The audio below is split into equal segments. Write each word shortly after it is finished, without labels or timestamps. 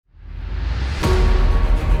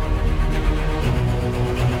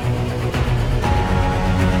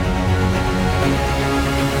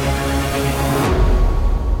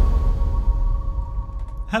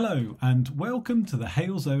Hello and welcome to the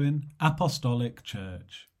Halesowen Apostolic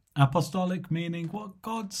Church. Apostolic meaning what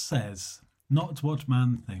God says, not what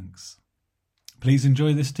man thinks. Please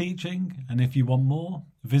enjoy this teaching, and if you want more,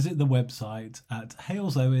 visit the website at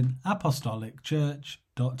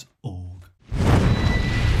halesowenapostolicchurch.org.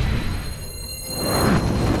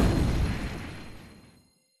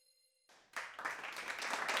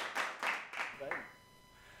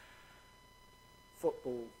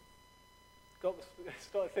 Football.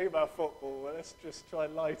 Start thinking about football. Well, let's just try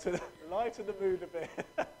and lighten the mood a bit.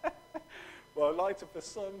 Well, lighter for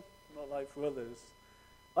some, not like for others.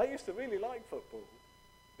 I used to really like football.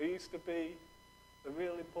 It used to be a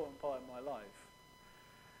real important part of my life.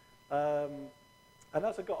 And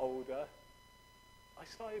as I got older, I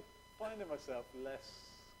started finding myself less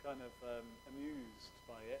kind of amused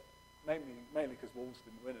by it. Mainly because Wolves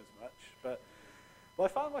didn't win as much, but I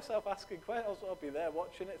found myself asking questions. I'll be there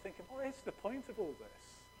watching it thinking, what is the point of all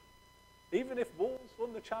this? Even if Wolves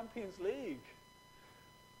won the Champions League,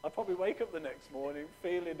 I'd probably wake up the next morning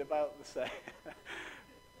feeling about the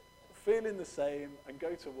same, and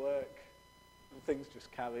go to work, and things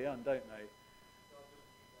just carry on, don't they?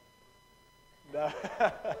 No.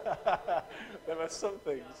 There are some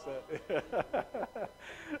things that...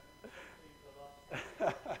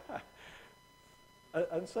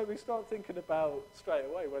 And so we start thinking about straight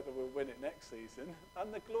away whether we'll win it next season,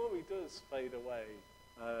 and the glory does fade away.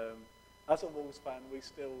 As a Wolves fan, we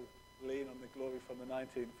still lean on the glory from the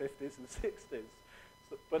 1950s and 60s,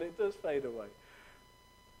 but it does fade away.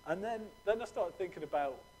 And then I started thinking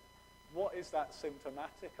about what is that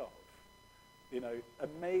symptomatic of? You know,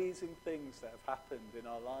 amazing things that have happened in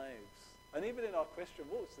our lives, and even in our Christian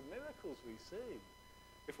walks, the miracles we see.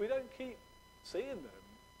 If we don't keep seeing them,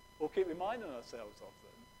 or keep reminding ourselves of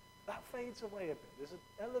them, that fades away a bit. There's an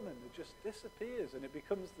element that just disappears and it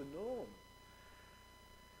becomes the norm.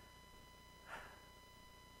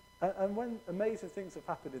 And when amazing things have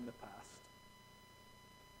happened in the past,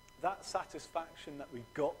 that satisfaction that we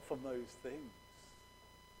got from those things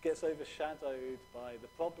gets overshadowed by the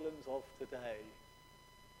problems of today.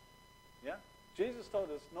 Yeah? Jesus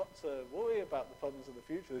told us not to worry about the problems of the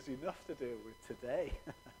future. There's enough to deal with today.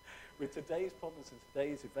 With today's problems and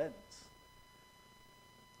today's events.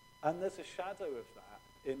 And there's a shadow of that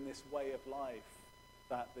in this way of life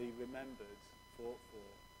that the remembered fought for,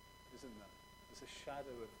 isn't there? There's a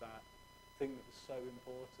shadow of that thing that was so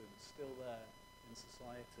important still there in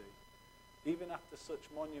society. Even after such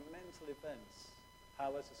monumental events,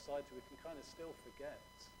 how as a society we can kind of still forget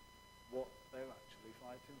what they're actually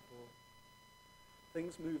fighting for.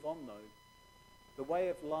 Things move on though. The way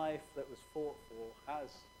of life that was fought for has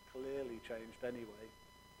clearly changed anyway.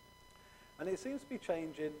 And it seems to be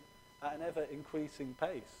changing at an ever-increasing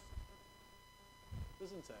pace,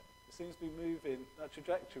 doesn't it? It seems to be moving, that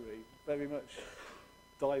trajectory, very much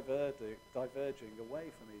diverging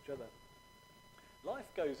away from each other.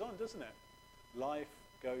 Life goes on, doesn't it? Life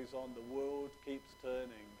goes on, the world keeps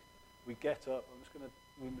turning. We get up, I'm just going to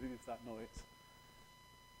remove that noise.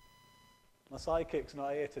 My sidekick's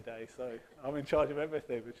not here today, so I'm in charge of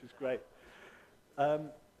everything, which is great.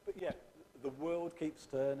 But yeah, the world keeps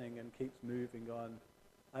turning and keeps moving on.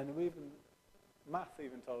 And math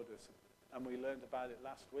even told us, and we learned about it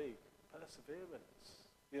last week, perseverance.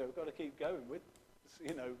 You know, we've got to keep going with,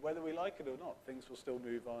 you know, whether we like it or not, things will still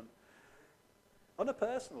move on. On a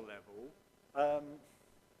personal level,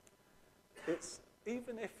 it's,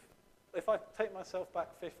 even if I take myself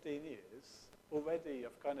back 15 years, already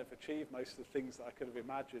I've kind of achieved most of the things that I could have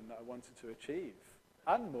imagined that I wanted to achieve,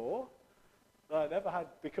 and more. I never had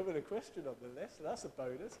becoming a Christian on the list, so that's a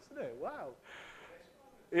bonus, isn't it? Wow.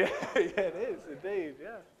 Yeah, it is, indeed,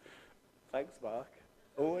 yeah. Thanks, Mark.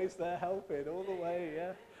 Always there helping, all the way,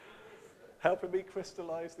 yeah. Helping me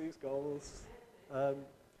crystallise these goals.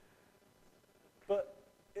 But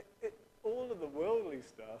all of the worldly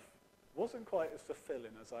stuff wasn't quite as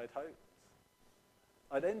fulfilling as I'd hoped.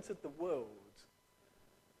 I'd entered the world.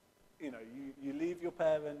 You know, you leave your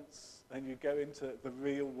parents and you go into the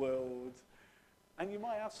real world. And you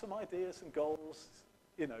might have some ideas and goals,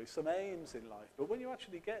 you know, some aims in life. But when you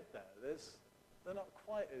actually get there, they're not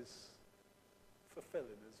quite as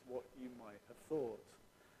fulfilling as what you might have thought.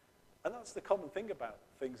 And that's the common thing about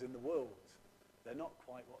things in the world. They're not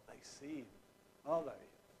quite what they seem, are they?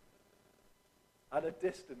 At a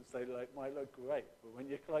distance, they might look great. But when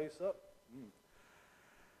you're close up,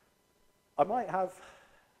 I might have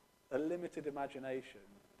a limited imagination,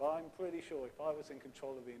 but I'm pretty sure if I was in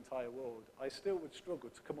control of the entire world, I still would struggle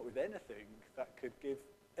to come up with anything that could give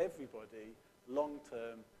everybody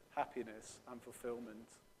long-term happiness and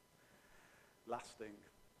fulfillment, lasting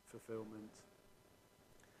fulfillment.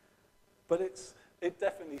 But it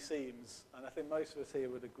definitely seems, and I think most of us here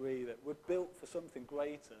would agree, that we're built for something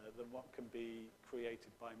greater than what can be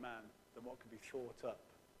created by man, than what can be thought up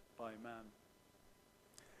by man.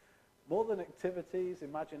 More than activities,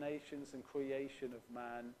 imaginations, and creation of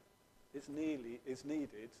man is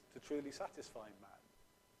needed to truly satisfy man.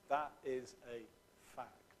 That is a fact.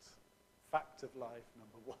 Fact of life,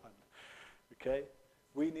 number one. Okay?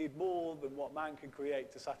 We need more than what man can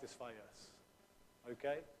create to satisfy us.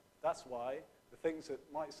 Okay? That's why the things that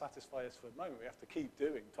might satisfy us for a moment, we have to keep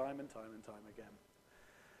doing time and time and time again.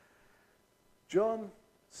 John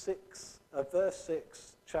 6, verse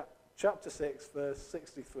 6, chapter 6, verse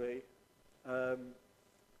 63.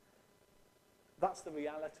 That's the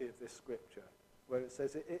reality of this scripture, where it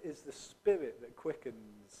says it is the Spirit that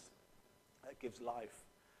quickens, that gives life.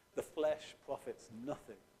 The flesh profits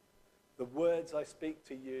nothing. The words I speak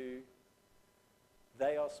to you,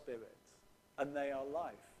 they are spirit, and they are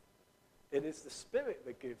life. It is the Spirit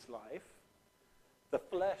that gives life. The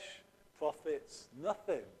flesh profits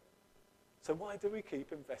nothing. So why do we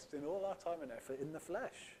keep investing all our time and effort in the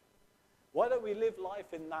flesh? Why don't we live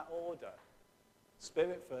life in that order?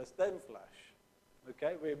 Spirit first, then flesh.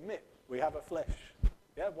 Okay, we admit we have a flesh.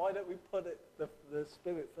 Yeah, why don't we put the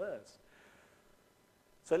Spirit first?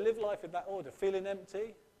 So live life in that order. Feeling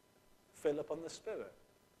empty? Fill up on the Spirit.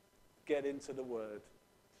 Get into the Word.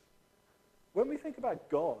 When we think about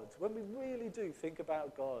God, when we really do think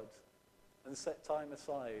about God and set time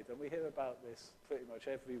aside, and we hear about this pretty much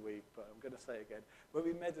every week, but I'm going to say it again, when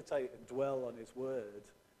we meditate and dwell on His Word,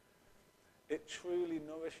 it truly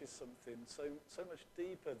nourishes something so much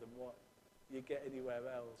deeper than what you get anywhere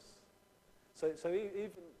else. So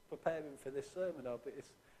even preparing for this sermon,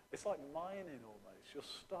 it's like mining almost. You'll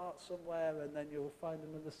start somewhere and then you'll find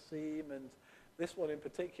another seam, and this one in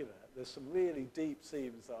particular, there's some really deep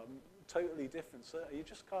seams that are totally different. So you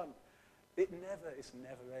just can't, it's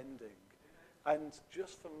never ending. And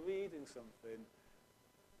just from reading something,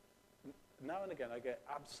 now and again I get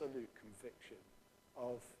absolute conviction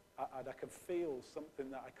of, and I can feel something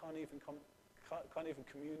that I can't even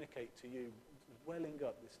communicate to you, welling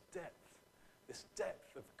up this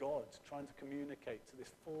depth of God trying to communicate to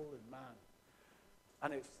this fallen man.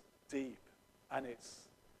 And it's deep, and it's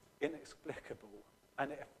inexplicable,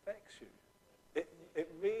 and it affects you. It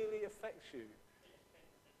really affects you.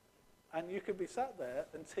 And you can be sat there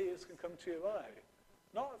and tears can come to your eye.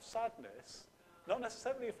 Not of sadness, not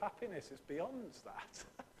necessarily of happiness, it's beyond that.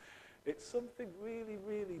 It's something really,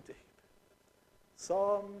 really deep.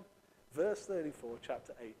 Psalm, verse 34,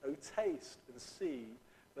 chapter 8. Oh, taste and see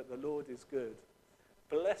that the Lord is good.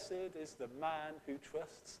 Blessed is the man who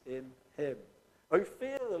trusts in him. Oh,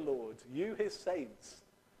 fear the Lord, you his saints.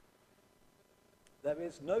 There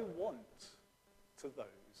is no want to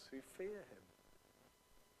those who fear him.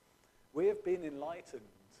 We have been enlightened,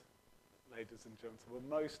 ladies and gentlemen.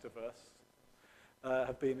 Most of us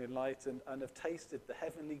have been enlightened and have tasted the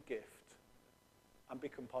heavenly gift and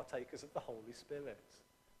become partakers of the Holy Spirit.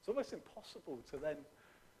 It's almost impossible to then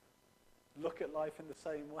look at life in the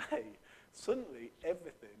same way. Suddenly,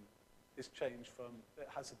 everything is changed from, it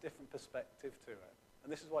has a different perspective to it.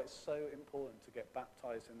 And this is why it's so important to get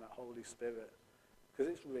baptized in that Holy Spirit,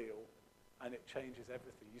 because it's real and it changes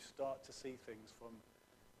everything. You start to see things from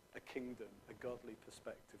a kingdom, a godly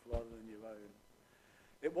perspective, rather than your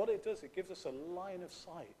own. What it does, it gives us a line of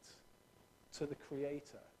sight to the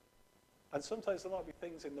Creator. And sometimes there might be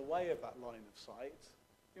things in the way of that line of sight.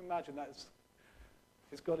 You imagine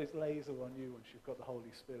He's got his laser on you once you've got the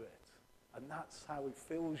Holy Spirit. And that's how He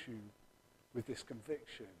fills you with this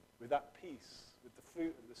conviction, with that peace, with the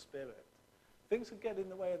fruit of the Spirit. Things can get in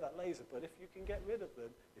the way of that laser, but if you can get rid of them,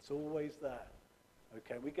 it's always there.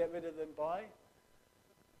 Okay, we get rid of them by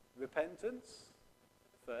repentance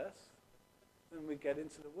first, then we get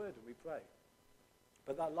into the Word and we pray.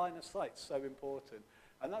 But that line of sight is so important.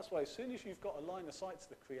 And that's why as soon as you've got a line of sight to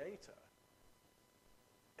the Creator,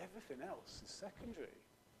 everything else is secondary.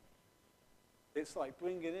 It's like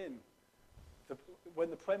bringing in when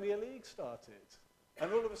the Premier League started,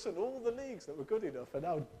 and all of a sudden all the leagues that were good enough are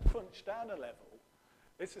now crunched down a level.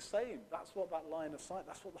 It's the same. That's what that line of sight,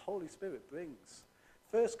 that's what the Holy Spirit brings.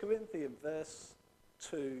 1 Corinthians verse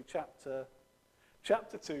 2, chapter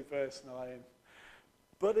 2, verse 9.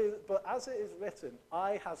 But as it is written,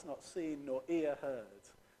 eye has not seen nor ear heard,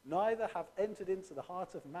 neither have entered into the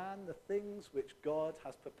heart of man the things which God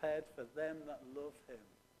has prepared for them that love him.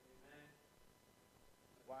 Amen.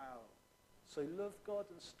 Wow. So love God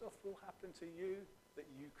and stuff will happen to you that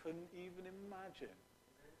you couldn't even imagine.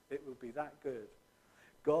 It will be that good.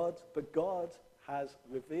 But God has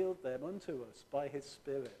revealed them unto us by his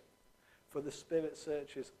Spirit. For the Spirit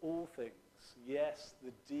searches all things, Yes,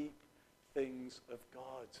 the deep things of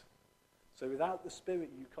God. So without the Spirit,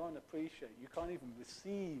 you can't appreciate, you can't even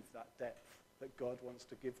receive that depth that God wants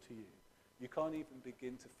to give to you. You can't even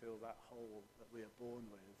begin to fill that hole that we are born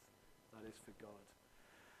with, that is for God.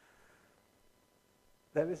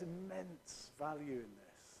 There is immense value in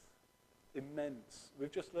this. Immense.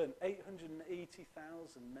 We've just learned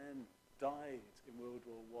 880,000 men died in World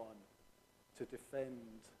War I to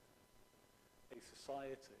defend a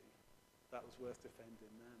society that was worth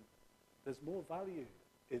defending then. There's more value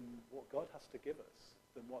in what God has to give us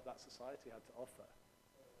than what that society had to offer.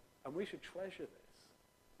 And we should treasure this.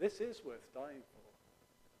 This is worth dying for.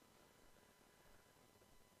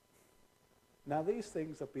 Now, these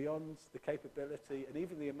things are beyond the capability and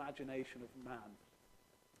even the imagination of man.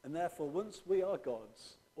 And therefore, once we are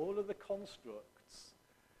God's, all of the constructs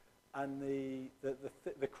and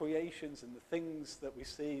the creations and the things that we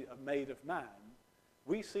see are made of man,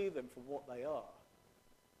 we see them for what they are.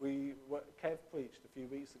 Kev preached a few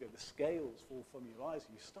weeks ago, the scales fall from your eyes.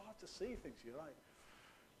 You start to see things. You're like,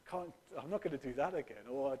 I'm not going to do that again.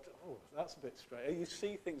 Or, that's a bit strange. You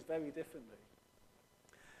see things very differently.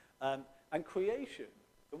 And creation,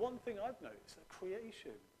 the one thing I've noticed, that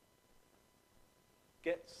creation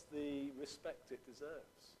gets the respect it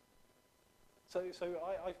deserves. So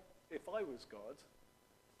if I was God,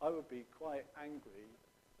 I would be quite angry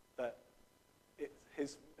that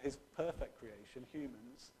his perfect creation,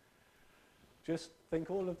 humans, just think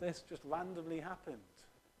all of this just randomly happened.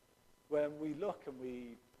 When we look and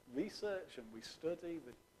we research and we study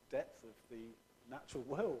the depth of the natural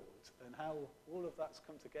world and how all of that's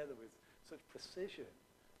come together with such precision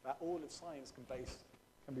that all of science can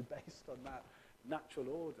be based on that natural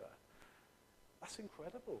order, that's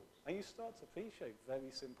incredible. And you start to appreciate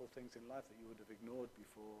very simple things in life that you would have ignored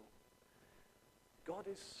before. God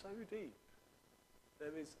is so deep.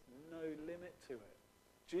 There is no limit to it.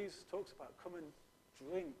 Jesus talks about, come and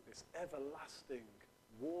drink this everlasting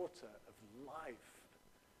water of life.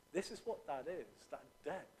 This is what that is, that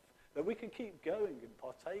depth. That we can keep going and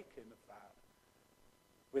partaking of that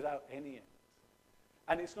without any end.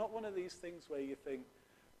 And it's not one of these things where you think,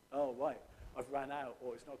 oh, right, I've ran out,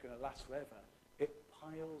 or it's not going to last forever. It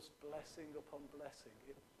piles blessing upon blessing.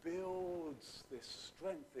 It builds this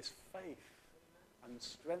strength, this faith, and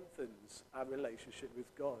strengthens our relationship with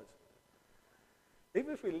God.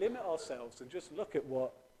 Even if we limit ourselves and just look at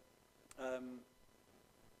what, I don't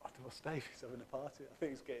know, Davey's having a party. I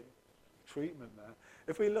think he's getting treatment there.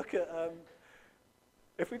 If we look at,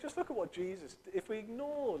 if we just look at what Jesus, if we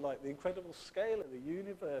ignore like the incredible scale of the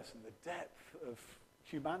universe and the depth of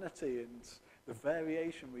humanity and the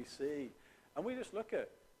variation we see, and we just look at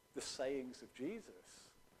the sayings of Jesus,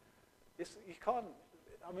 you can't,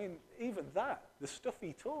 I mean, even that, the stuff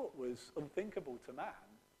he taught was unthinkable to man,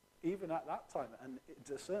 even at that time, and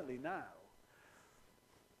certainly now.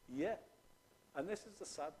 Yet, and this is the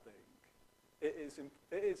sad thing,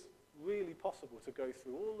 it is really possible to go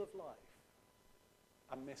through all of life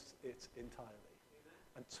and miss it entirely. Amen.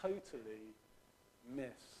 And totally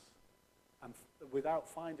miss, and without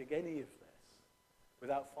finding any of this,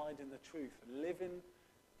 without finding the truth, and living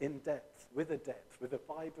in depth, with a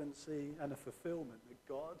vibrancy and a fulfillment that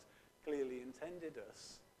God clearly intended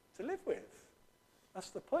us to live with. That's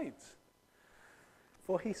the point.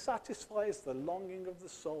 For he satisfies the longing of the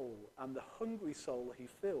soul, and the hungry soul he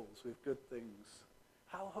fills with good things.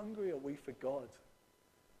 How hungry are we for God?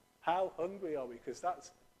 How hungry are we? Because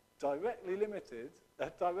that's directly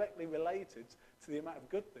directly related to the amount of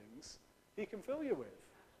good things he can fill you with.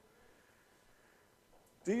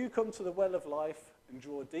 Do you come to the well of life and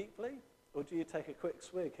draw deeply, or do you take a quick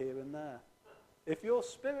swig here and there? If you're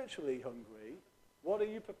spiritually hungry, what are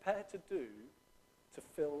you prepared to do to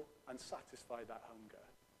fill and satisfy that hunger?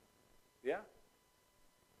 Yeah?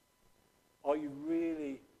 Are you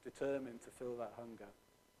really determined to fill that hunger?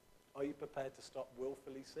 Are you prepared to stop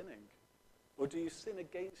willfully sinning? Or do you sin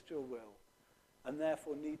against your will and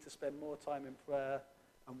therefore need to spend more time in prayer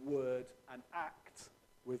and word and act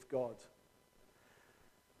with God?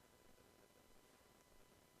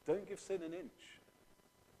 Don't give sin an inch.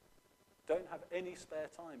 Don't have any spare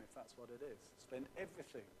time if that's what it is. Spend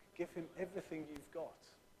everything. Give him everything you've got.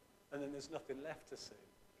 And then there's nothing left to sin.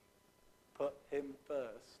 Put him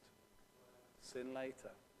first. Sin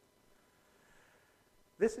later.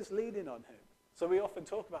 This is leaning on him. So we often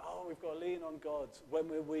talk about, we've got to lean on God. When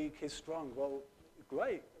we're weak, he's strong. Well,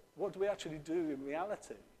 great. What do we actually do in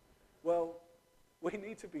reality? Well, we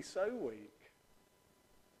need to be so weak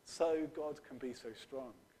so God can be so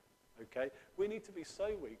strong. Okay? We need to be so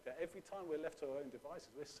weak that every time we're left to our own devices,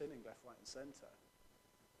 we're sinning left, right, and center.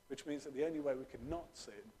 Which means that the only way we can not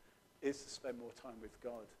sin is to spend more time with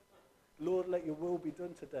God. Lord, let your will be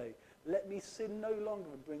done today. Let me sin no longer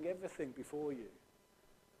and bring everything before you.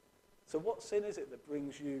 So what sin is it that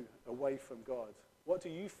brings you away from God? What do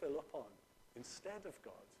you fill up on instead of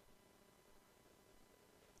God?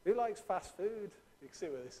 Who likes fast food? You can see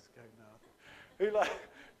where this is going now.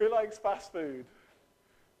 Who likes fast food?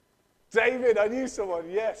 David, I knew someone,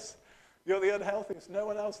 yes. You're the unhealthiest. No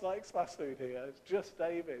one else likes fast food here. It's just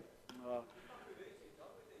David. Oh.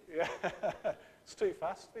 Yeah. It's too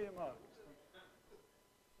fast for you, Mark.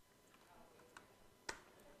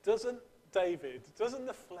 Doesn't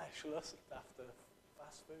the flesh lust after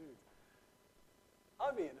fast food?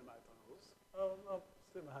 I've eaten at McDonald's. I'll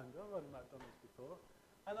stick my hand up. I've had McDonald's before.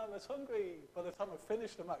 And I'm as hungry by the time I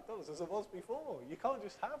finished the McDonald's as I was before. You can't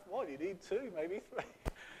just have one. You need two, maybe three.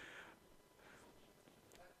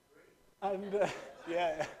 And,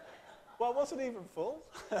 yeah. Well, I wasn't even full.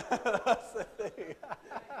 That's the thing.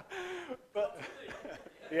 But,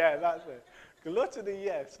 yeah, that's it. Gluttony,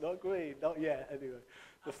 yes. Not greed. Not yet, anyway.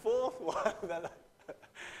 The fourth one,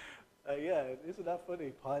 yeah, isn't that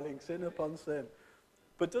funny? Piling sin upon sin.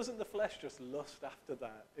 But doesn't the flesh just lust after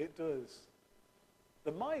that? It does.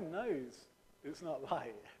 The mind knows it's not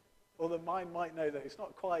right. Or the mind might know that it's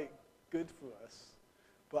not quite good for us,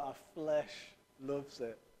 but our flesh loves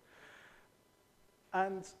it.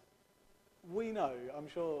 And we know, I'm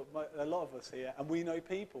sure a lot of us here, and we know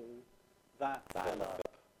people that fill up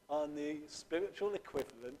on the spiritual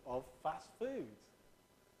equivalent of fast food.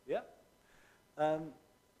 Yeah?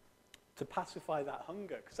 To pacify that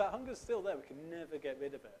hunger. Because that hunger's still there. We can never get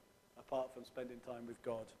rid of it, apart from spending time with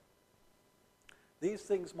God. These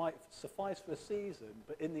things might suffice for a season,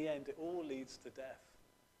 but in the end, it all leads to death.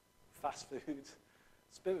 Fast food,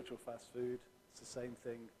 spiritual fast food, it's the same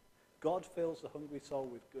thing. God fills the hungry soul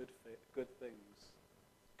with good things.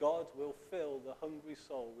 God will fill the hungry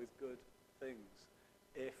soul with good things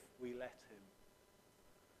if we let him.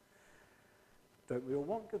 Don't we all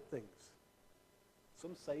want good things?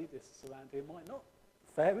 Some sadists around here might not.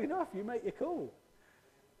 Fair enough, you make your call.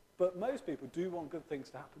 But most people do want good things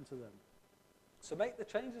to happen to them. So make the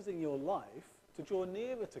changes in your life to draw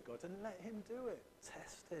nearer to God and let him do it.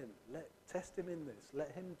 Test him. Test him in this.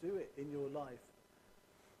 Let him do it in your life.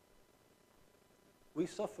 We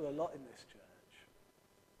suffer a lot in this church.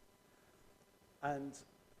 And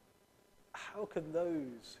how can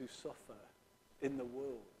those who suffer in the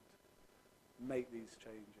world make these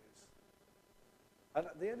changes? And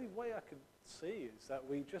the only way I can see is that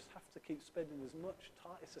we just have to keep spending as much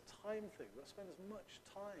time. It's a time thing. We've got to spend as much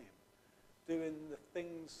time doing the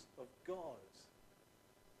things of God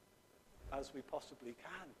as we possibly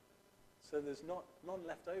can. So there's none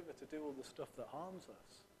left over to do all the stuff that harms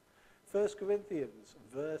us. 1 Corinthians,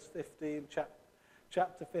 verse 15,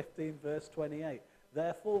 chapter 15, verse 28.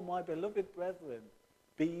 Therefore, my beloved brethren,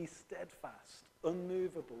 be steadfast,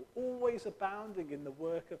 unmovable, always abounding in the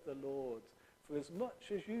work of the Lord, for as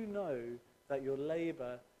much as you know that your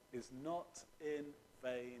labor is not in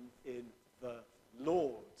vain in the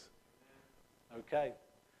Lord. Okay.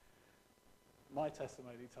 My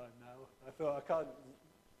testimony time now. I thought I can't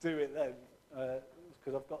do it then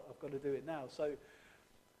because I've got to do it now. So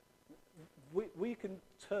we can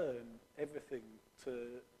turn everything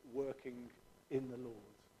to working in the Lord.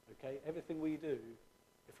 Okay? Everything we do,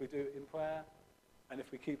 if we do it in prayer and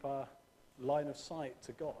if we keep our line of sight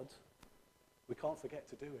to God, we can't forget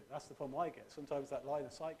to do it. That's the problem I get. Sometimes that line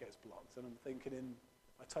of sight gets blocked and I'm thinking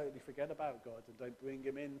I totally forget about God and don't bring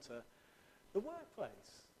him into the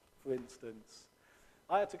workplace, for instance.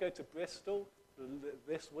 I had to go to Bristol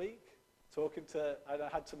this week, and I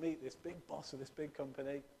had to meet this big boss of this big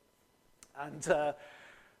company, and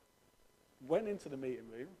went into the meeting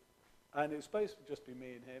room, and it was supposed to just be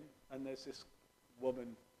me and him, and there's this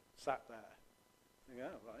woman sat there. Yeah,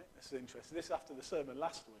 right, this is interesting. This is after the sermon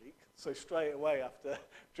last week, so straight away after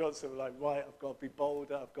Johnson was like, right, I've got to be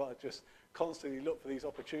bolder, I've got to just constantly look for these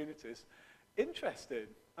opportunities. Interesting.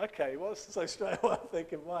 Okay, well, so straight away I'm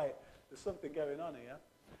thinking, right, there's something going on here.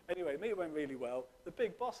 Anyway, the meeting went really well. The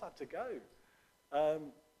big boss had to go.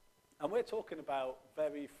 And we're talking about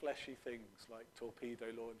very fleshy things like torpedo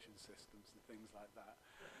launching systems and things like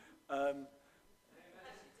that.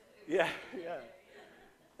 Yeah.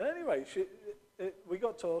 And anyway, we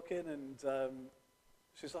got talking and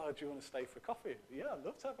she's like, oh, do you want to stay for coffee? Yeah, I'd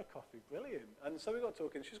love to have a coffee. Brilliant. And so we got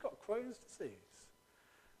talking. She's got Crohn's disease.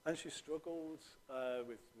 And she struggled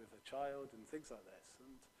with a child and things like this.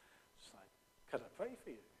 And she's like, can I pray for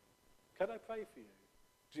you? Can I pray for you?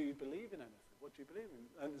 Do you believe in anything? What do you believe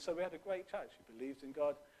in? And so we had a great chat. She believes in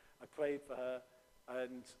God. I prayed for her.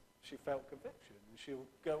 And she felt conviction, and she'll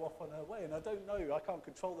go off on her way. And I don't know, I can't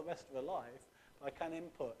control the rest of her life, but I can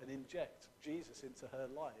input and inject Jesus into her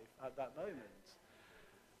life at that moment.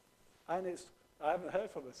 And I haven't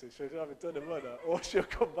heard from her since, she'll either done a runner or she'll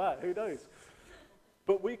come back, who knows.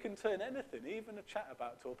 But we can turn anything, even a chat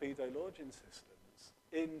about torpedo launching systems,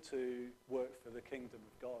 into work for the kingdom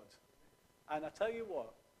of God. And I tell you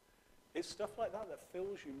what, it's stuff like that that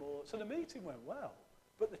fills you more. So the meeting went well,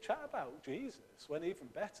 but the chat about Jesus went even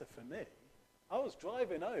better for me. I was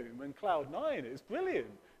driving home in cloud nine. It was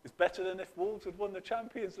brilliant. It's better than if Wolves had won the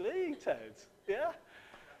Champions League, Ted. Yeah?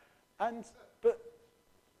 But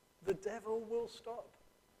the devil will stop.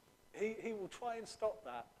 He will try and stop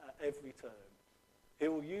that at every turn. He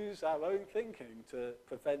will use our own thinking to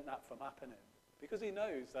prevent that from happening, because he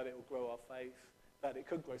knows that it will grow our faith, that it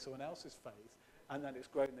could grow someone else's faith, and that it's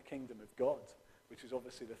growing the kingdom of God, which is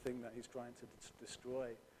obviously the thing that he's trying to destroy.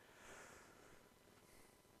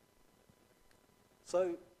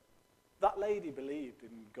 So that lady believed in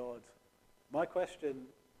God. My question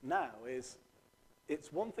now is,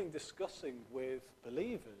 it's one thing discussing with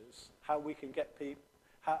believers how we can get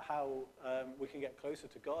we can get closer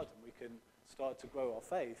to God and we can start to grow our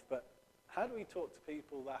faith, but how do we talk to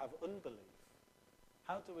people that have unbelief?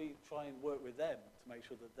 How do we try and work with them to make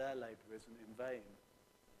sure that their labour isn't in vain?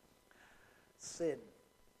 Sin.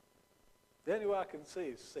 The only way I can see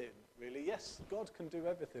is sin, really. Yes, God can do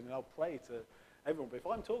everything, and I'll pray to everyone, but if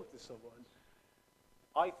I'm talking to someone,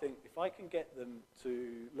 I think if I can get them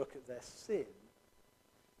to look at their sin,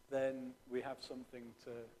 then we have something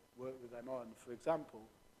to work with them on. For example,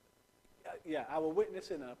 our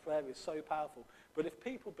witnessing and our prayer is so powerful, but if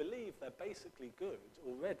people believe they're basically good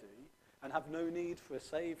already and have no need for a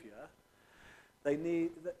saviour, they're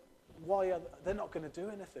not going to do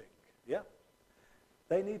anything. Yeah?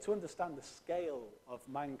 They need to understand the scale of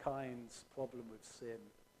mankind's problem with sin.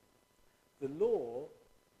 The law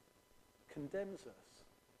condemns us.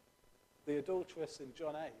 The adulteress in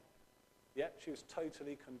John 8, she was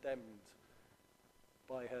totally condemned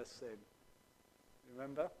by her sin.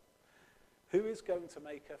 Remember? Who is going to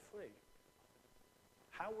make her free?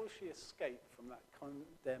 How will she escape from that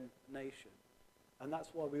condemnation? And that's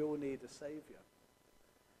why we all need a saviour.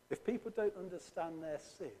 If people don't understand their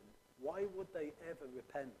sin, why would they ever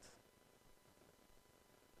repent?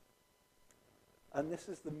 And this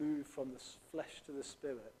is the move from the flesh to the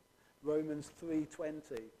spirit. Romans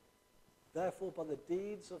 3:20. Therefore, by the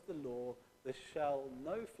deeds of the law, there shall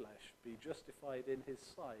no flesh be justified in his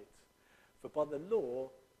sight. For by the law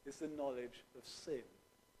is the knowledge of sin.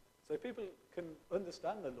 So people can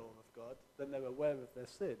understand the law of God, then they're aware of their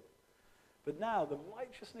sin. But now the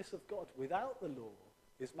righteousness of God without the law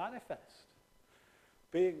is manifest,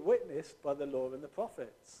 being witnessed by the law and the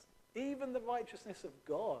prophets. Even the righteousness of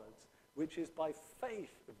God, which is by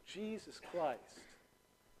faith of Jesus Christ.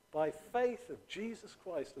 By faith of Jesus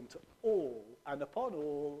Christ unto all and upon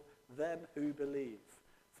all them who believe.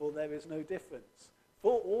 For there is no difference.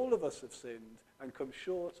 For all of us have sinned and come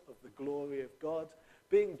short of the glory of God,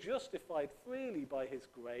 being justified freely by his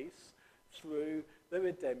grace through the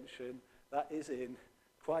redemption that is in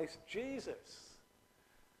Christ Jesus.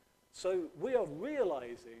 So we are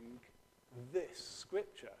realizing this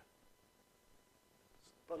scripture.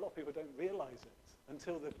 But a lot of people don't realize it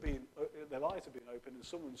until their eyes have been opened and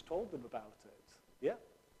someone's told them about it. Yeah?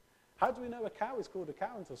 How do we know a cow is called a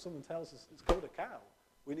cow until someone tells us it's called a cow?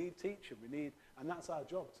 We need teaching, and that's our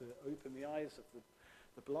job, to open the eyes of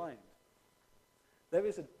the blind. There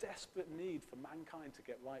is a desperate need for mankind to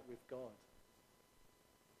get right with God.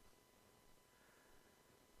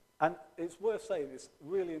 And it's worth saying, it's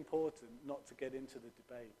really important not to get into the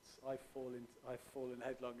debates. I've fallen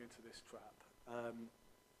headlong into this trap.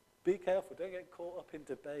 Be careful, don't get caught up in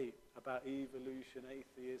debate about evolution,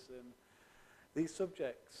 atheism. These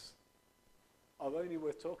subjects are only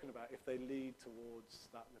worth talking about if they lead towards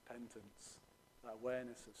that repentance, that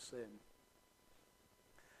awareness of sin.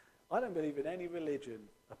 I don't believe in any religion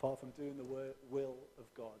apart from doing the will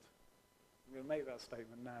of God. I'm going to make that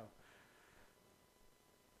statement now.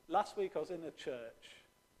 Last week I was in a church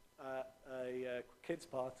at a kids'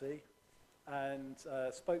 party and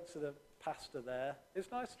spoke to the pastor there. It's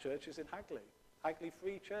a nice church, it's in Hagley. Hagley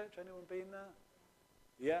Free Church, anyone been there?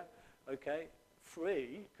 Yeah? Okay.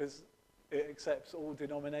 Free, because it accepts all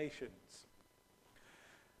denominations.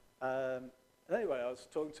 Anyway, I was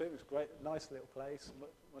talking to him. It was a great, nice little place,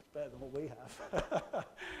 much better than what we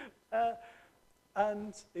have.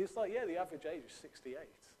 And he's like, the average age is 68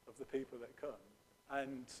 of the people that come.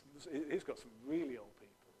 And he's got some really old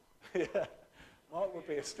people. Yeah, Mark would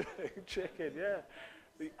be a string chicken, yeah.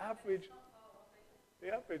 The average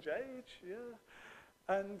age, yeah.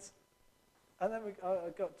 And then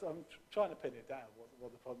I'm trying to pin it down,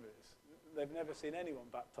 what the problem is. They've never seen anyone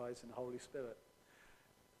baptized in the Holy Spirit.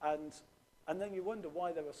 And then you wonder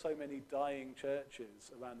why there are so many dying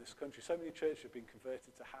churches around this country. So many churches have been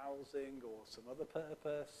converted to housing or some other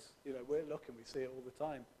purpose. You know, we're looking, we see it all the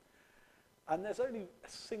time. And there's only a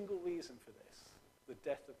single reason for this, the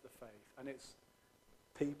death of the faith. And it's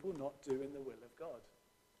people not doing the will of God.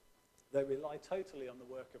 They rely totally on the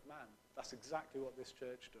work of man. That's exactly what this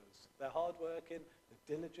church does. They're hardworking,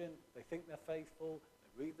 they're diligent, they think they're faithful,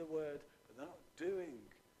 they read the word, but they're not doing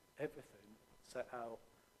everything set out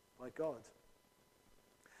by God.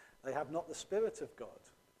 They have not the Spirit of God.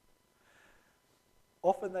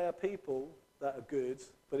 Often they are people that are good,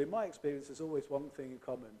 but in my experience there's always one thing in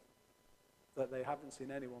common, that they haven't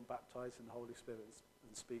seen anyone baptized in the Holy Spirit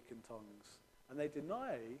and speak in tongues. And they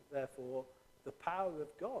deny, therefore, the power of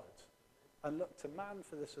God and look to man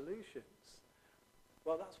for the solutions.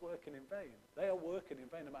 Well, that's working in vain. They are working in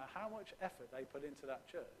vain. No matter how much effort they put into that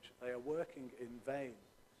church, they are working in vain.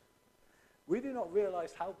 We do not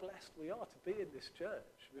realize how blessed we are to be in this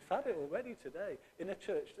church. We've had it already today, in a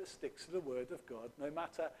church that sticks to the word of God, no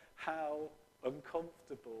matter how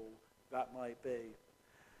uncomfortable that might be.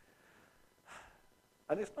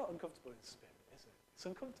 And it's not uncomfortable in spirit, is it? It's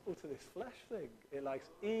uncomfortable to this flesh thing. It likes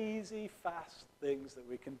easy, fast things that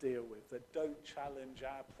we can deal with, that don't challenge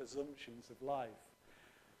our presumptions of life.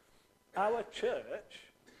 Our church,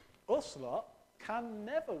 us lot, can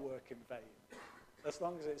never work in vain, as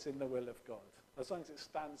long as it's in the will of God, as long as it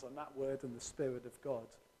stands on that word and the Spirit of God.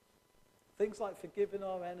 Things like forgiving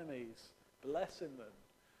our enemies, blessing them,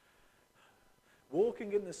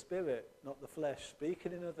 walking in the Spirit, not the flesh,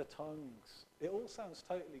 speaking in other tongues. It all sounds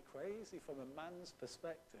totally crazy from a man's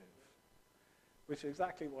perspective, which is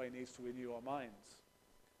exactly why he needs to renew our minds.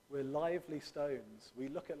 We're lively stones. We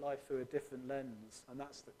look at life through a different lens, and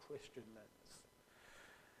that's the Christian lens.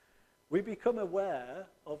 We become aware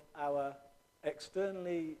of our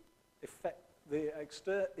eternal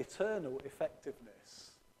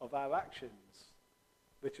effectiveness of our actions,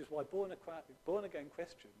 which is why born-again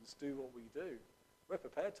Christians do what we do. We're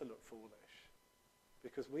prepared to look foolish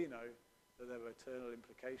because we know that there are eternal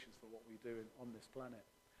implications for what we do on this planet.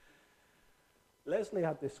 Leslie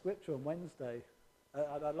had this scripture on Wednesday,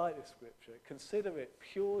 and I like this scripture. Consider it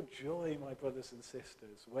pure joy, my brothers and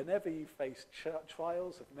sisters, whenever you face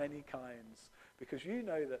trials of many kinds, because you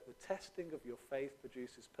know that the testing of your faith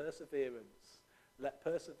produces perseverance. Let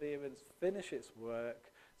perseverance finish its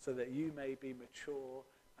work so that you may be mature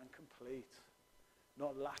and complete,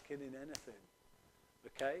 not lacking in anything.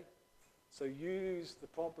 Okay? So use the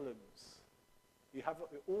problems. You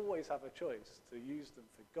always have a choice to use them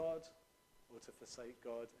for God or to forsake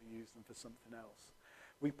God and use them for something else.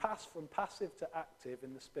 We pass from passive to active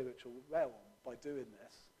in the spiritual realm by doing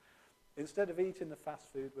this. Instead of eating the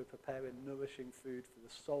fast food, we're preparing nourishing food for the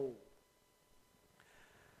soul.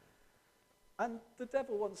 And the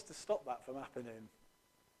devil wants to stop that from happening.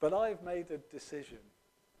 But I've made a decision,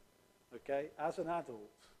 okay? As an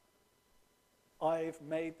adult, I've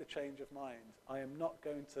made the change of mind. I am not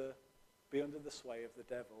going to be under the sway of the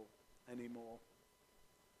devil anymore.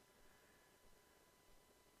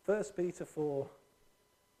 1 Peter 4:12.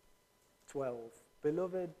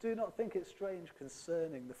 Beloved, do not think it strange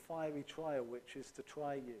concerning the fiery trial which is to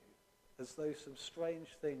try you, as though some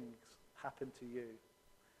strange things happen to you.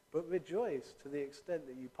 But rejoice to the extent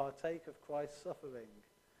that you partake of Christ's suffering,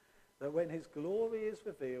 that when his glory is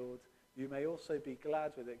revealed, you may also be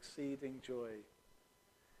glad with exceeding joy.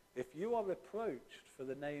 If you are reproached for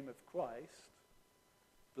the name of Christ,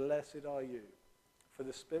 blessed are you, for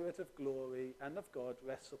the Spirit of glory and of God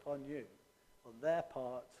rests upon you. On their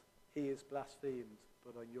part, he is blasphemed,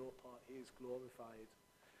 but on your part he is glorified.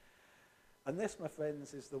 And this, my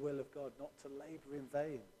friends, is the will of God, not to labor in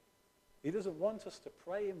vain. He doesn't want us to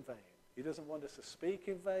pray in vain. He doesn't want us to speak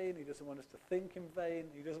in vain. He doesn't want us to think in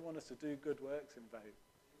vain. He doesn't want us to do good works in vain.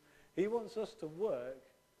 He wants us to work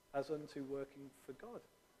as unto working for God.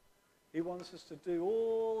 He wants us to do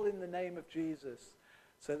all in the name of Jesus,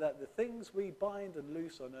 so that the things we bind and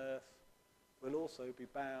loose on earth will also be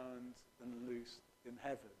bound and loosed in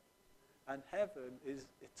heaven. And heaven is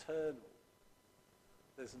eternal.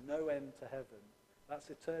 There's no end to heaven. That's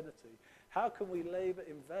eternity. How can we labor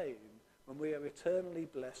in vain when we are eternally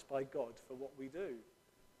blessed by God for what we do?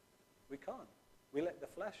 We can't. We let the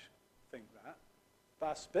flesh think that, but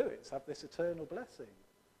our spirits have this eternal blessing.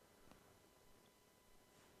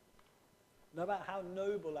 No matter how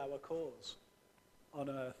noble our cause on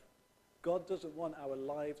earth, God doesn't want our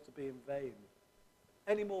lives to be in vain.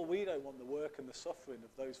 Any more we don't want the work and the suffering of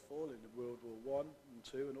those fallen in World War I and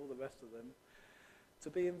II and all the rest of them. to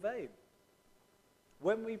be in vain.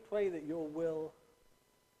 When we pray that your will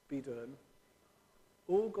be done,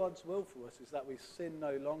 all God's will for us is that we sin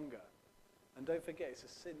no longer. And don't forget, it's a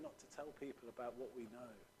sin not to tell people about what we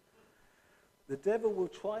know. The devil will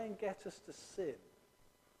try and get us to sin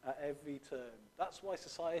at every turn. That's why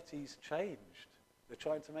society's changed. They're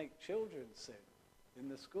trying to make children sin in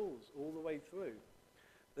the schools all the way through.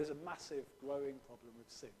 There's a massive growing problem with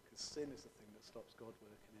sin, because sin is the thing that stops God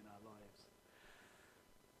working in our lives.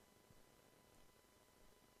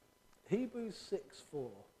 Hebrews 6:4.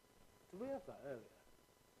 Did we have that earlier?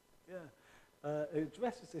 Yeah. It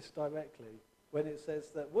addresses this directly when it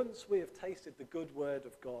says that once we have tasted the good word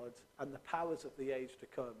of God and the powers of the age to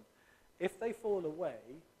come, if they fall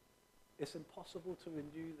away, it's impossible to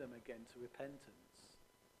renew them again to repentance.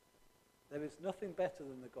 There is nothing better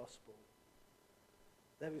than the gospel.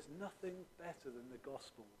 There is nothing better than the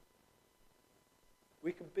gospel.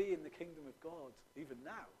 We can be in the kingdom of God even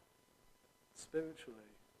now, spiritually.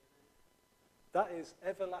 That is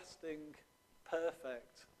everlasting,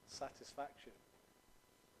 perfect satisfaction.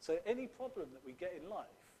 So any problem that we get in life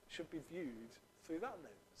should be viewed through that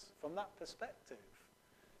lens, from that perspective.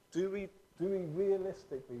 Do we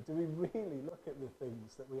realistically, do we really look at the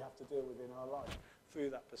things that we have to deal with in our life through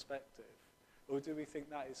that perspective? Or do we think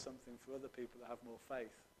that is something for other people that have more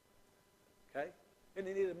faith? Okay? And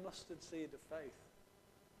you need a mustard seed of faith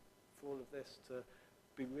for all of this to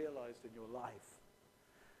be realized in your life.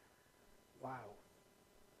 Wow.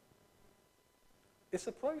 It's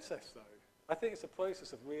a process, though. I think it's a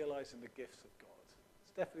process of realizing the gifts of God.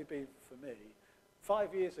 It's definitely been for me.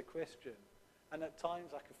 5 years a Christian, and at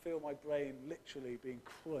times I could feel my brain literally being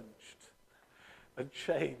crunched and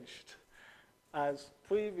changed as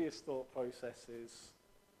previous thought processes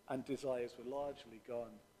and desires were largely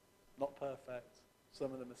gone. Not perfect.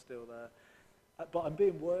 Some of them are still there. But I'm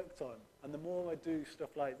being worked on. And the more I do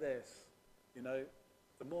stuff like this, you know,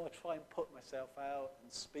 the more I try and put myself out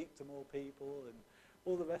and speak to more people and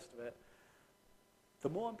all the rest of it, the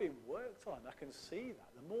more I'm being worked on. I can see that.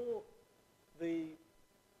 The more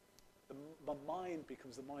my mind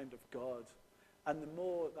becomes the mind of God, and the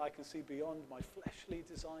more I can see beyond my fleshly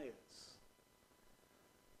desires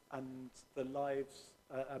and the lives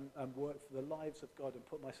and work for the lives of God and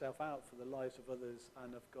put myself out for the lives of others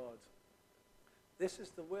and of God. This is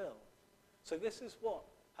the will. So this is what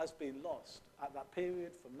has been lost at that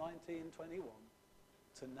period from 1921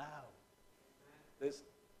 to now.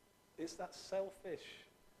 It's that selfish,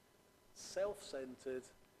 self-centered,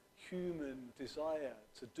 human desire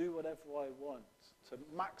to do whatever I want, to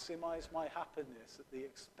maximize my happiness at the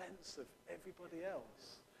expense of everybody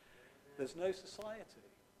else. There's no society.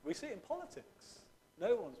 We see it in politics.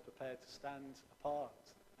 No one's prepared to stand apart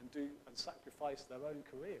and sacrifice their own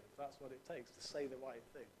career, if that's what it takes, to say the right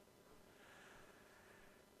thing.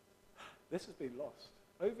 This has been lost.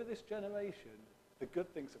 Over this generation, the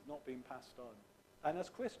good things have not been passed on. And as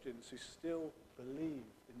Christians who still believe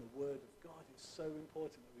in the Word of God, it's so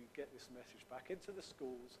important that we get this message back into the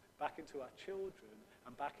schools, back into our children,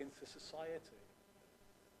 and back into society.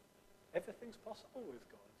 Everything's possible with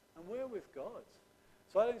God, and we're with God.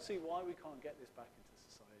 So I don't see why we can't get this back into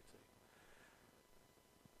society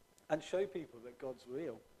and show people that God's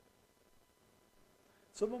real.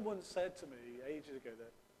 Someone once said to me ages ago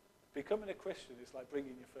that becoming a Christian is like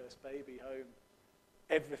bringing your first baby home.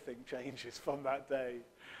 Everything changes from that day.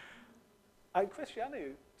 And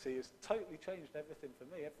Christianity has totally changed everything for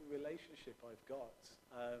me. Every relationship I've got,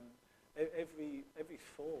 every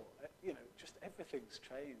thought, you know, just everything's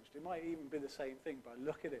changed. It might even be the same thing, but I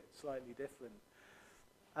look at it slightly different.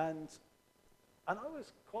 And I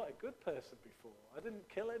was quite a good person before. I didn't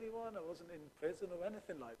kill anyone. I wasn't in prison or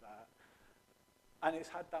anything like that. And it's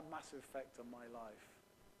had that massive effect on my life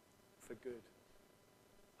for good.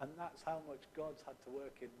 And that's how much God's had to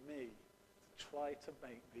work in me to try to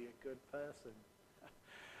make me a good person.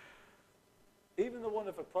 Even the one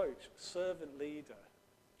of approach, servant leader,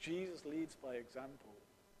 Jesus leads by example.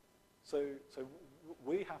 So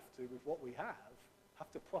we have to, with what we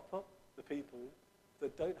have to prop up the people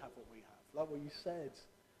that don't have what we have. Like what you said,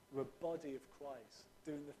 we're a body of Christ,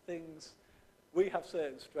 doing the things. We have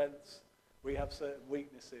certain strengths, we have certain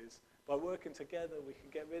weaknesses. By working together, we can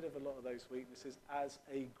get rid of a lot of those weaknesses as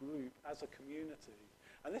a group, as a community.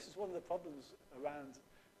 And this is one of the problems around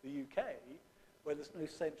the UK, where there's no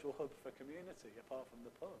central hub for community apart from the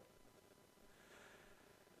pub.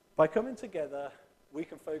 By coming together, we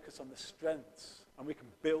can focus on the strengths, and we can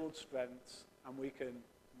build strengths, and we can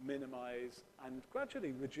minimize and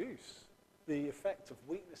gradually reduce the effect of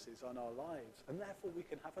weaknesses on our lives. And therefore, we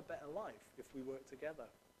can have a better life if we work together.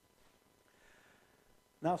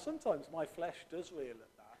 Now, sometimes my flesh does reel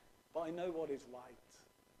at that, but I know what is right.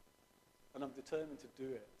 And I'm determined to do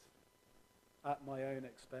it at my own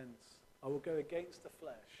expense. I will go against the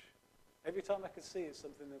flesh. Every time I can see it's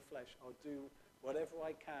something in the flesh, I'll do whatever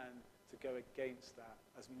I can to go against that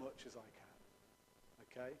as much as I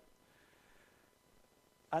can. Okay?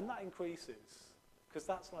 And that increases, because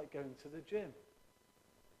that's like going to the gym.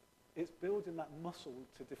 It's building that muscle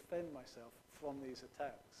to defend myself from these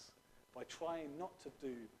attacks by trying not to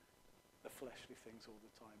do the fleshly things all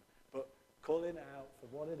the time, but calling it out for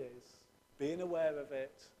what it is, being aware of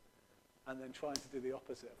it, and then trying to do the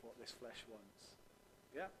opposite of what this flesh wants.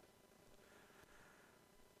 Yeah?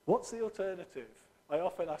 What's the alternative? I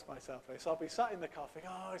often ask myself this. I'll be sat in the car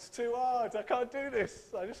thinking, oh, it's too hard. I can't do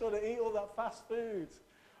this. I just want to eat all that fast food.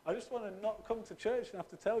 I just want to not come to church and have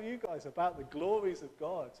to tell you guys about the glories of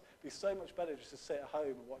God. It'd be so much better just to sit at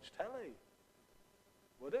home and watch telly.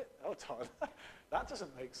 Would it? Oh, Todd, that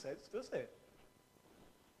doesn't make sense, does it?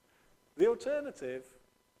 The alternative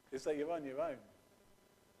is that you're on your own.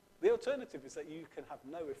 The alternative is that you can have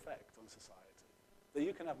no effect on society, that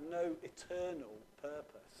you can have no eternal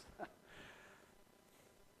purpose.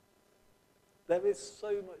 There is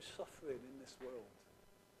so much suffering in this world.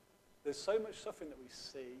 There's so much suffering that we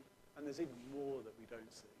see, and there's even more that we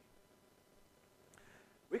don't see.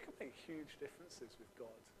 We can make huge differences with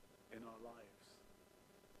God in our lives.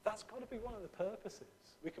 That's got to be one of the purposes.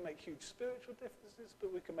 We can make huge spiritual differences,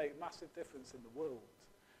 but we can make massive difference in the world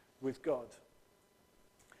with God.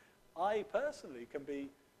 I personally can be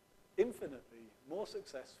infinitely more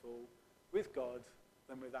successful with God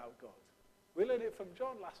than without God. We learned it from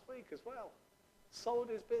John last week as well. Sold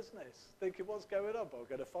his business, thinking what's going on, but I'm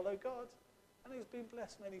going to follow God. And he's been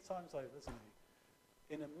blessed many times over, hasn't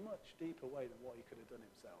he? In a much deeper way than what he could have done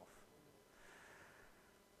himself.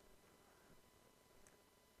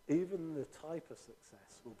 Even the type of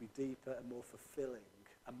success will be deeper and more fulfilling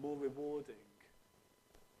and more rewarding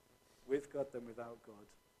with God than without God.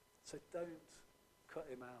 So don't cut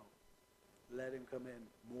him out. Let him come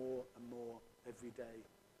in more and more every day.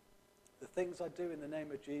 The things I do in the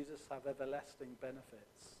name of Jesus have everlasting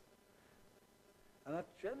benefits. And I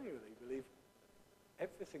genuinely believe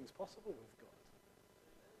everything's possible with God.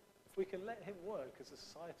 If we can let him work as a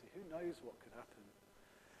society, who knows what could happen?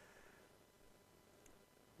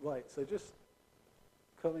 Right, so just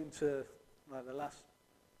coming to like the last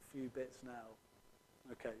few bits now.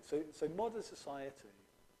 Okay, so modern society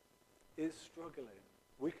is struggling.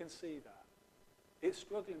 We can see that. It's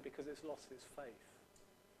struggling because it's lost its faith.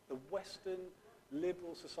 The Western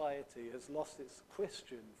liberal society has lost its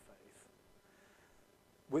Christian faith.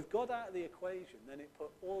 With God out of the equation, then it put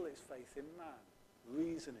all its faith in man,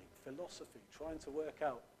 reasoning, philosophy, trying to work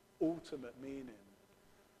out ultimate meaning.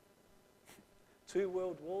 2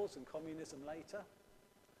 world wars and communism later,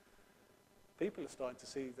 people are starting to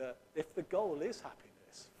see that if the goal is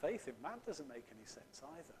happiness, faith in man doesn't make any sense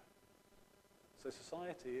either. So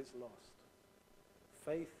society is lost.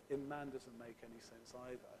 Faith in man doesn't make any sense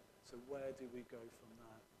either. So where do we go from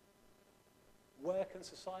that? Where can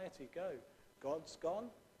society go? God's gone,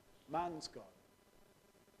 man's gone.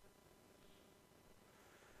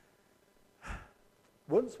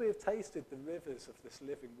 Once we have tasted the rivers of this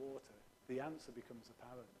living water, the answer becomes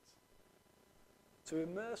apparent. To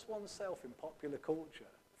immerse oneself in popular culture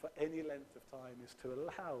for any length of time is to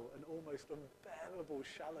allow an almost unbearable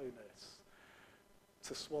shallowness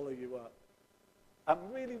to swallow you up.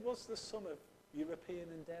 And really, was the sum of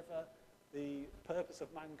European endeavour, the purpose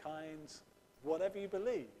of mankind, whatever you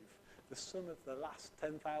believe, the sum of the last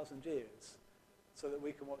 10,000 years, so that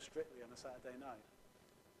we can watch Strictly on a Saturday night?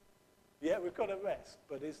 Yeah, we've got to rest,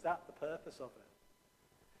 but is that the purpose of it?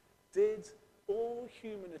 Did all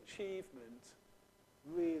human achievement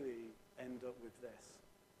really end up with this?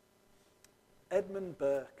 Edmund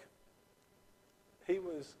Burke, he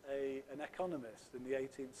was an economist in the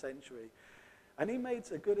 18th century, and he made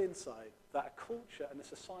a good insight that a culture and a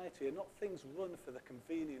society are not things run for the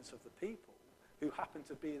convenience of the people who happen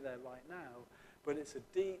to be there right now, but it's a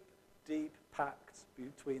deep, deep pact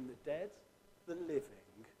between the dead, the living,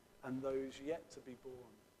 and those yet to be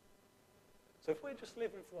born. So if we're just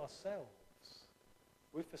living for ourselves,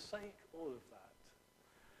 we forsake all of that.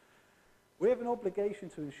 We have an obligation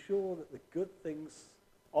to ensure that the good things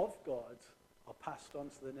of God are passed on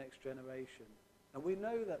to the next generation. And we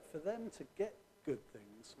know that for them to get good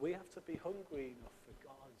things, we have to be hungry enough for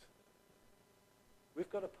God. We've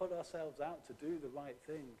got to put ourselves out to do the right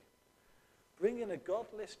thing. Bringing a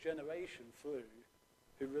godless generation through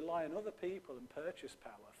who rely on other people and purchase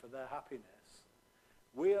power for their happiness,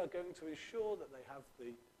 we are going to ensure that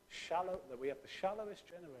we have the shallowest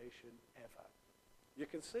generation ever. You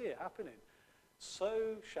can see it happening.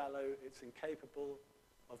 So shallow, it's incapable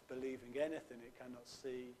of believing anything it cannot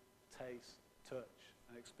see, taste, touch,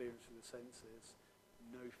 and experience through the senses.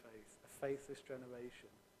 No faith. A faithless generation.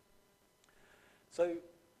 So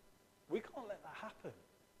we can't let that happen.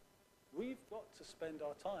 We've got to spend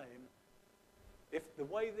our time, if the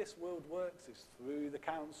way this world works is through the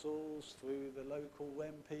councils, through the local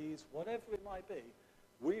MPs, whatever it might be,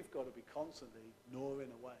 we've got to be constantly gnawing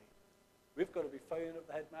away. We've got to be phoning up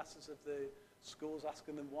the headmasters of the schools,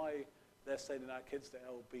 asking them why they're sending our kids to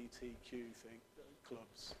LGBTQ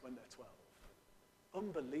clubs when they're 12.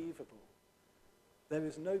 Unbelievable. There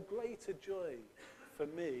is no greater joy for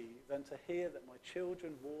me than to hear that my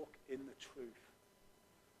children walk in the truth.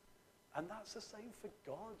 And that's the same for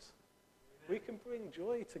God. We can bring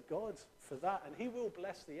joy to God for that, and he will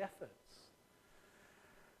bless the efforts.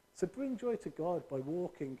 So bring joy to God by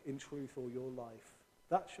walking in truth all your life.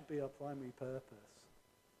 That should be our primary purpose.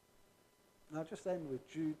 And I'll just end with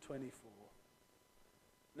Jude 24.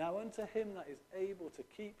 Now unto him that is able to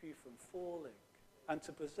keep you from falling and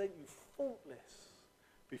to present you faultless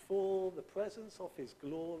before the presence of his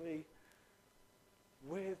glory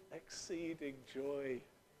with exceeding joy.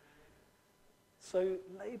 So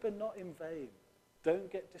labour not in vain.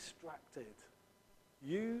 Don't get distracted.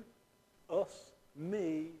 You, us,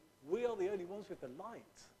 me, we are the only ones with the light.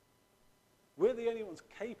 We're the only ones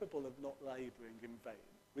capable of not labouring in vain.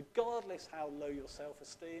 Regardless how low your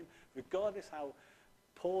self-esteem, regardless how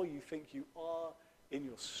poor you think you are in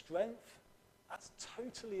your strength, that's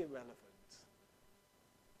totally irrelevant.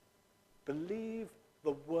 Believe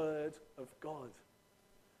the word of God.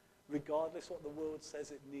 Regardless what the world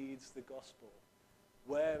says it needs the gospel.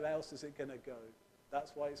 Where else is it going to go?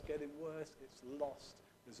 That's why it's getting worse. It's lost.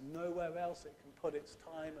 There's nowhere else it can put its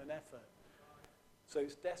time and effort. So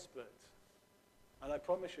it's desperate. And I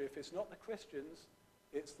promise you, if it's not the Christians,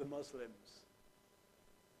 it's the Muslims.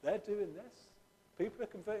 They're doing this. People are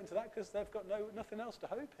converting to that because they've got nothing else to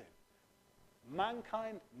hope in.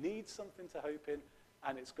 Mankind needs something to hope in,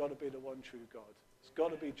 and it's got to be the one true God. It's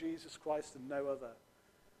got to be Jesus Christ and no other.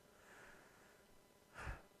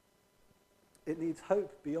 It needs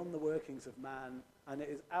hope beyond the workings of man, and it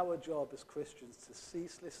is our job as Christians to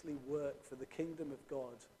ceaselessly work for the kingdom of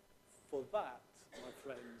God. For that, my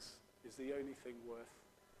friends, is the only thing worth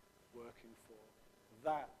working for.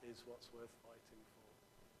 That is what's worth fighting for.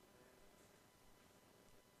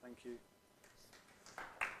 Thank you.